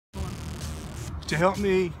To help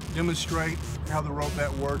me demonstrate how the rope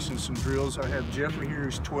bat works and some drills, I have Jeffrey here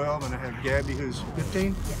who's 12 and I have Gabby who's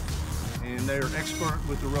 15. And they are expert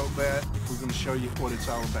with the rope bat. We're going to show you what it's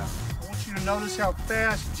all about. I want you to notice how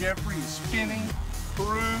fast Jeffrey is spinning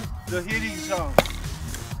through the hitting zone.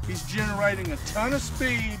 He's generating a ton of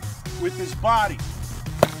speed with his body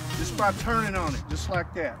just by turning on it, just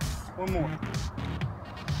like that. One more.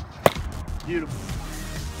 Beautiful.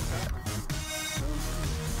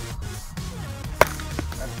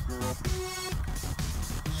 That's a girl.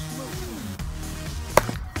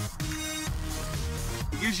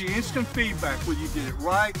 It gives you instant feedback whether you did it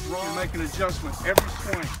right, wrong. You make an adjustment every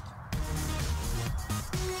swing.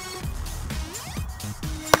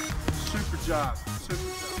 Super job. Super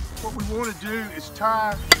job. What we want to do is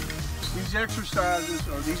tie these exercises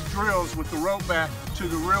or these drills with the rope bat to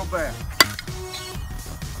the real bat.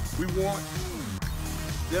 We want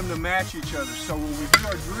them to match each other. So when we do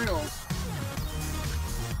our drills,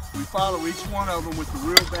 we follow each one of them with the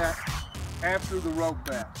real bat after the rope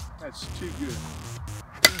bat. That's too good.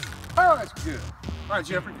 Oh, that's good. All right,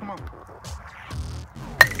 Jeffrey, come on.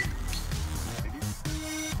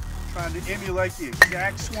 Trying to emulate the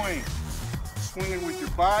exact swing. Swinging with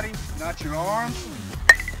your body, not your arms.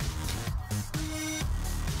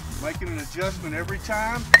 Making an adjustment every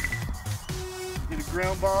time. Get a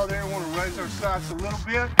ground ball there. Want to raise our sights a little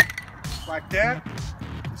bit, like that.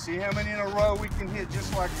 See how many in a row we can hit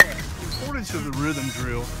just like that. The importance of the rhythm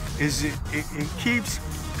drill is it keeps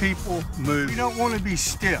people moving. We don't want to be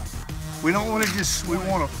stiff. We don't want to just, we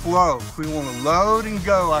want to flow. We want to load and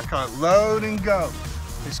go. I call it load and go.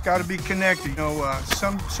 It's got to be connected. You know,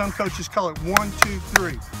 some coaches call it 1, 2,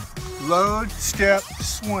 3. Load, step,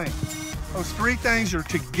 swing. Those three things are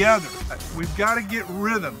together. We've got to get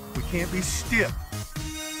rhythm. We can't be stiff.